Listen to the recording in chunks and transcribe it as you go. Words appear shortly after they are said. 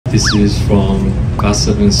This is from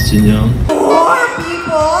Got7's Jinyoung. More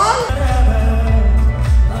people!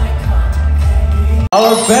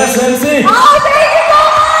 Our best MC! Oh, thank you so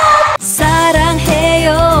much!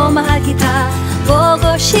 사랑해요 mahal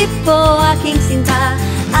보고 싶어 aking sinta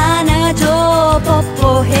안아줘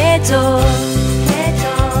뽀뽀해줘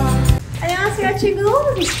Annyeonghaseyo Chigu,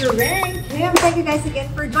 Mr. Rank. Ma'am, thank you guys again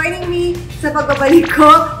for joining me sa pagbabalik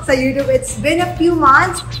ko sa YouTube. It's been a few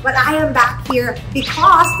months, but I am back here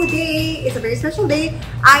because today is a very special day.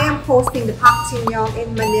 I am hosting the Got7 Jinyoung in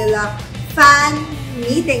Manila fan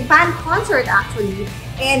meeting, fan concert actually.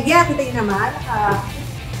 And yeah, kita nyo naman,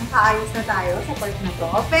 nakaayos na tayo sa part na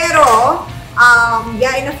to. Pero,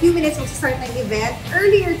 yeah, in a few minutes, mag-start ng event.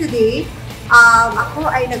 Earlier today, ako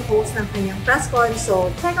ay nag-host ng kanyang press con. So,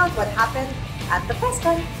 check out what happened at the press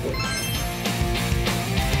con.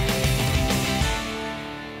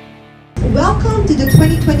 Welcome to the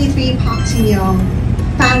 2023 Got7 Jinyoung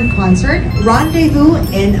fan concert rendezvous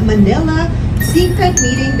in Manila. Secret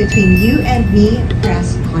meeting between you and me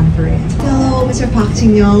press conference. Hello, Mr.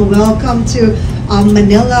 Got7 Jinyoung. Welcome to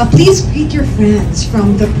Manila. Please greet your friends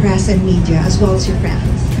from the press and media as well as your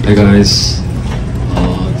fans. Hi guys,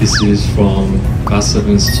 this is from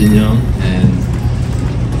Got7's Jinyoung and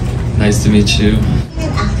nice to meet you. And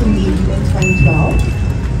acting debut in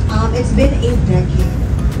 2012. It's been a decade.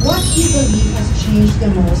 What do you believe has changed the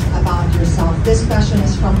most about yourself? This question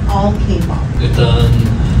is from all K-pop. 일단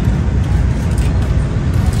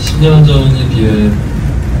 10년 전에 비해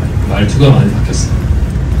말투가 많이 바뀌었어요.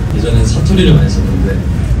 예전엔 사투리를 많이 썼는데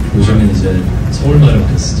요즘엔 이제 서울말을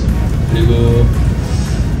많이 쓰죠. 그리고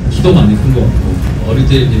키도 많이 큰 것 같고 어릴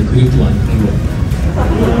때에 비해 근육도 많이 큰 것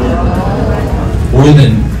같고 More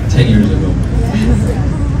than 10 years ago.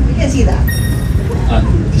 You can see that.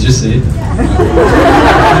 Did you see it?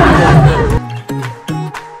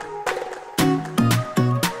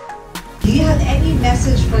 Do you have any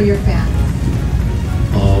message for your fans?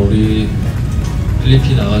 우리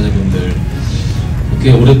필리핀 아가씨분들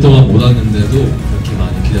꽤 오랫동안 못 왔는데도 이렇게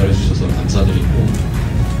많이 기다려주셔서 감사드리고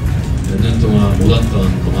몇 년 동안 못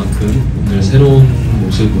왔던 그만큼 오늘 새로운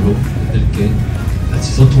모습으로 팬들께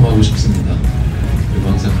같이 소통하고 싶습니다. 그리고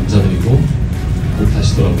항상 감사드리고 꼭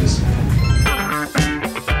다시 돌아오겠습니다.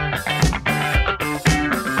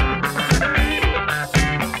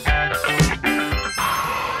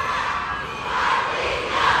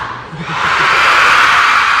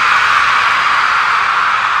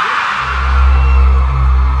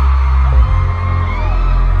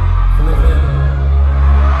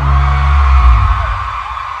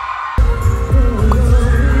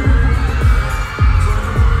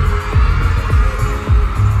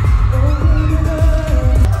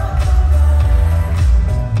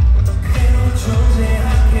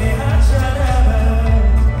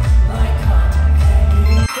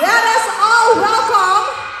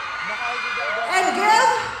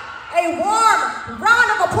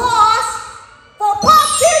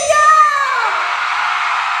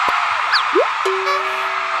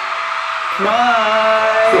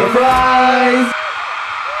 Surprise!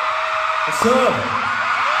 What's up?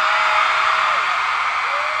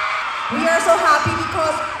 We are so happy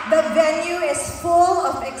because the venue is full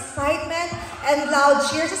of excitement and loud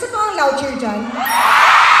cheers. Isa pa ang loud cheer dyan?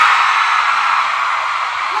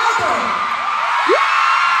 Louder!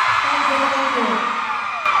 Thank you.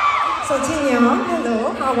 So Jinyoung,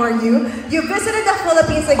 hello, how are you? You visited the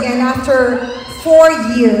Philippines again after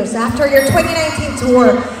 4 years, after your 2019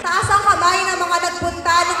 tour. Taas ang kamay ng mga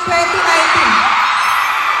nagpunta ng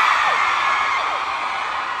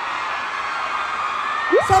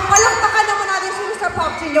 2019. So palakpakan naman natin si Mr.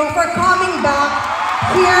 Got7 Jinyoung for coming back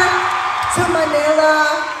here to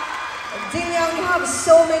Manila. Jinyoung, you have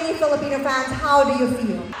so many Filipino fans. How do you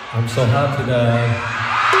feel? I'm so happy that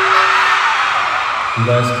you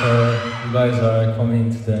guys are coming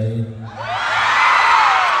today.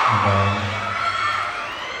 And,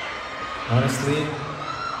 honestly,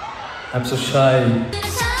 I'm so shy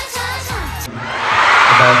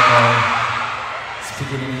about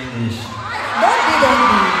speaking in English. Don't be.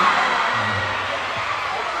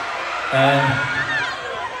 And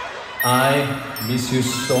I miss you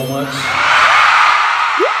so much.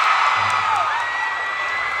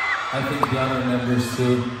 I think the other members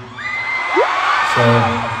too. So,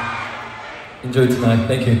 enjoy tonight.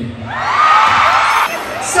 Thank you.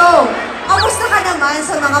 So, kamusta ka naman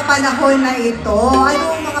sa mga panahon na ito?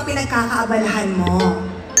 Ano ang mga pinagkakaabalahan mo?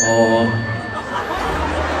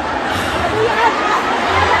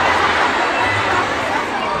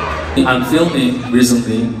 I'm filming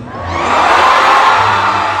recently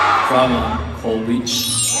drama called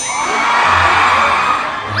Witch.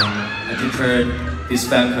 I prepared this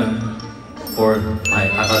Fancon for my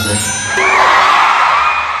agase.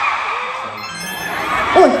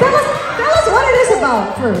 Oh, tell us what it is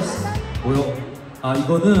about first. 뭐요? 아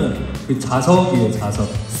이거는 그 자석이에요. 자석.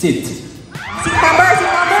 Seat. Seat number.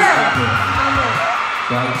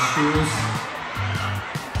 I choose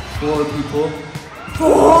 4 people. 4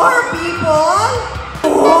 people?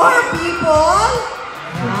 4 people?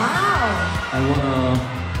 Wow. I wanna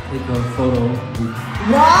take a photo with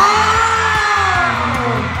Wow!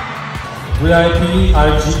 VIP,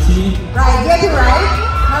 RGT, Right, get it right.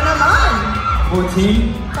 Ano naman?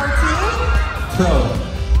 14, 14?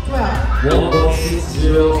 12. 12.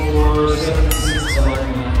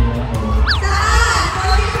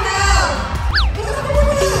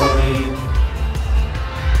 1604761.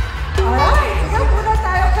 Alright, sige, muna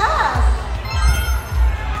tayo, Cass.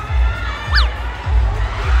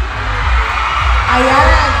 Ayan.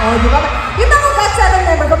 O, di ba? Yung mga Got7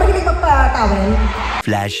 member ko, mahilig magpatawin.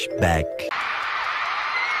 Flashback.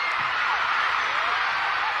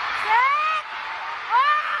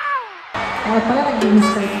 Ay, pala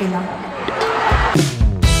nag-mistake din ako.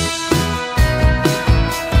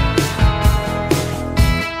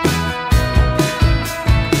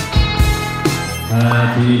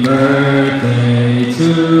 Happy birthday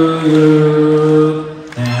to you.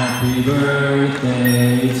 Happy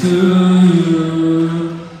birthday to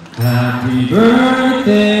you. Happy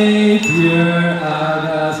birthday, dear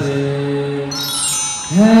Agase.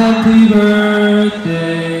 Happy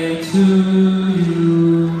birthday to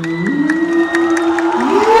you.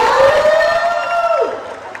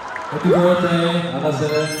 Happy birthday,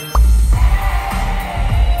 Agase.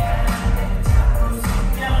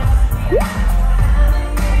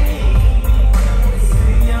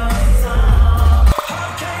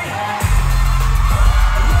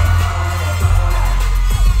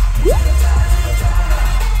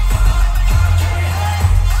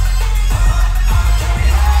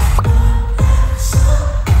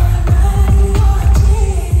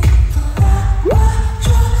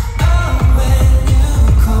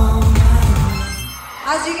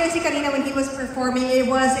 As you can see kanina when he was performing, it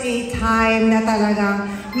was a time na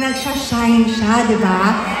talagang nagsha-shine siya, di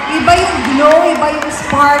ba? Iba yung glow, iba yung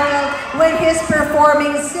sparkle when he's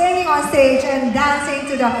performing, singing on stage and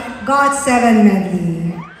dancing to the Got7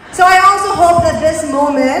 medley. So I also hope that this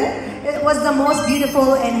moment, it was the most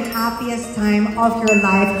beautiful and happiest time of your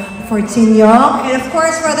life for Jinyoung and of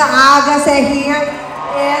course for the Agase here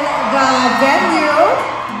in the venue.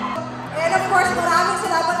 And of course, maraming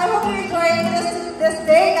salamat. I hope you're enjoying this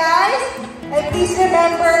day, guys. And please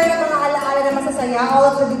remember yung mga alaala na masasaya, all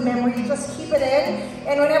of the good memories, just keep it in.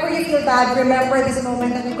 And whenever you feel bad, remember this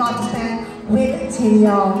moment that you got to spend with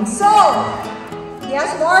Jinyoung. So,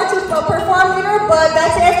 yes, more to perform here, but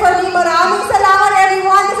that's it for me. Maraming salamat,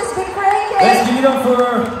 everyone. This has been great. Let's give it up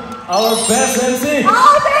for our best MC.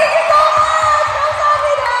 Oh, thank you so much!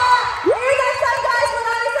 Kamsahamnida! See you next time, guys.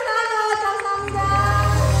 Maraming salamat. Kamsahamnida!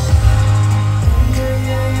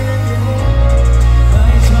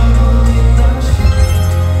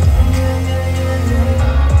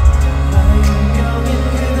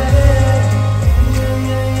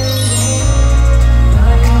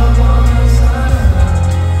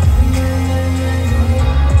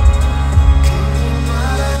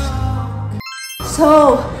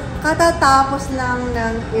 So, katatapos lang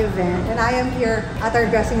ng event and I am here at our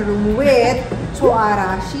dressing room with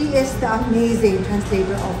Chuara. She is the amazing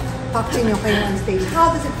translator of Pak Jinyoung on stage.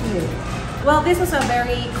 How does it feel? Well, this was a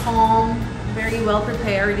very calm, very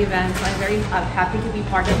well-prepared event. So I'm very happy to be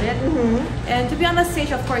part of it. And to be on the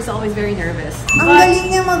stage, of course, always very nervous. Ang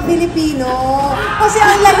galing niya mag-Filipino. Kasi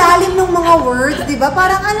ang lalalim ng mga words, di ba?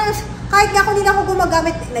 Parang ano, kahit nga kung hindi na ako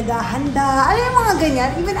gumagamit, naghahanda, alam yung mga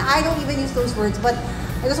ganyan. Even I don't even use those words, but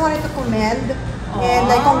I just wanted to commend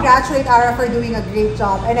and like congratulate Ara for doing a great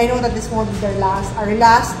job. And I know that this won't be our last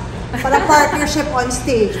para partnership on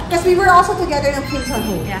stage. Because we were also together ng Kim Son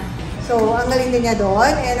Ho. Yeah. So, ang galing din niya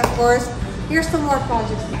doon. And of course, here's to more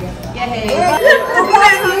projects together. Yay!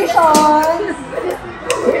 Congratulations!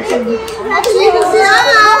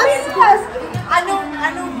 Congratulations!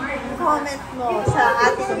 Anong comment mo sa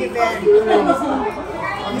ating event?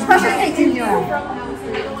 Especially kay Jinyoung.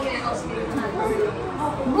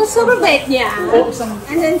 Well, super bait niya.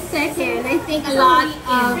 And then second, I think a lot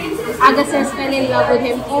of Agases fell in love with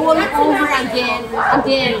him over again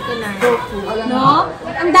tonight. No?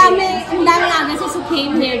 Ang dami Agases who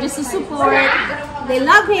came there just to support. They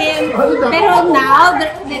love him. Pero now,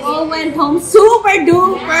 they all went home super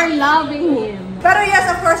duper loving him. Pero yes,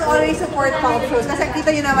 of course, always support pop shows. Kasi kita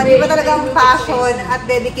nyo naman, iba talagang passion at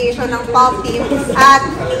dedication ng pop team at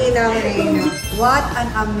Ninang Reina. What an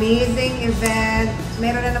amazing event.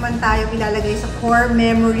 Meron na naman tayo ilalagay sa core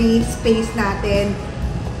memory space natin.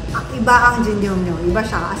 Iba ang Jinyoung nyo. Iba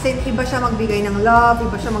siya. As in, iba siya magbigay ng love,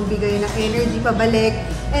 iba siya magbigay ng energy pabalik.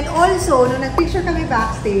 And also, nung nag-picture kami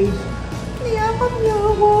backstage, niyakap niya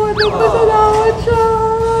ako. Nagpasalamat siya.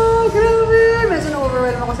 Grabe. Medyo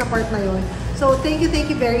na-overwhelm ako sa part na yun. So, thank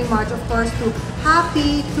you very much. Of course, to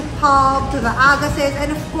Happy, to Pop, to the Agases, and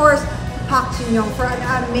of course, Got7 Jinyoung for an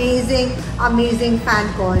amazing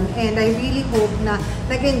Fancon. And I really hope na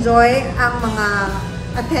nag-enjoy ang mga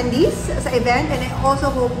attendees sa event, and I also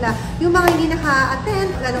hope na yung mga hindi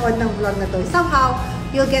naka-attend nanood ng vlog na to, somehow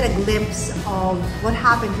you'll get a glimpse of what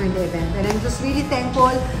happened during the event. And I'm just really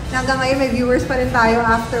thankful na hanggang ngayon may viewers pa rin tayo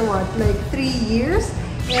after what, like 3 years.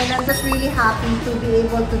 And I'm just really happy to be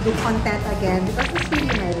able to do content again because it's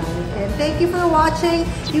really my life. And thank you for watching.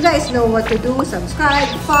 You guys know what to do. Subscribe,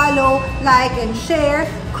 follow, like, and share,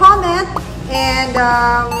 comment, and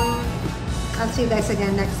I'll see you guys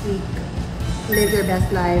again next week. Live your best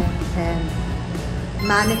life and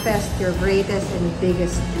manifest your greatest and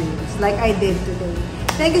biggest dreams like I did today.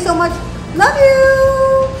 Thank you so much. Love you.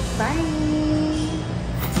 Bye.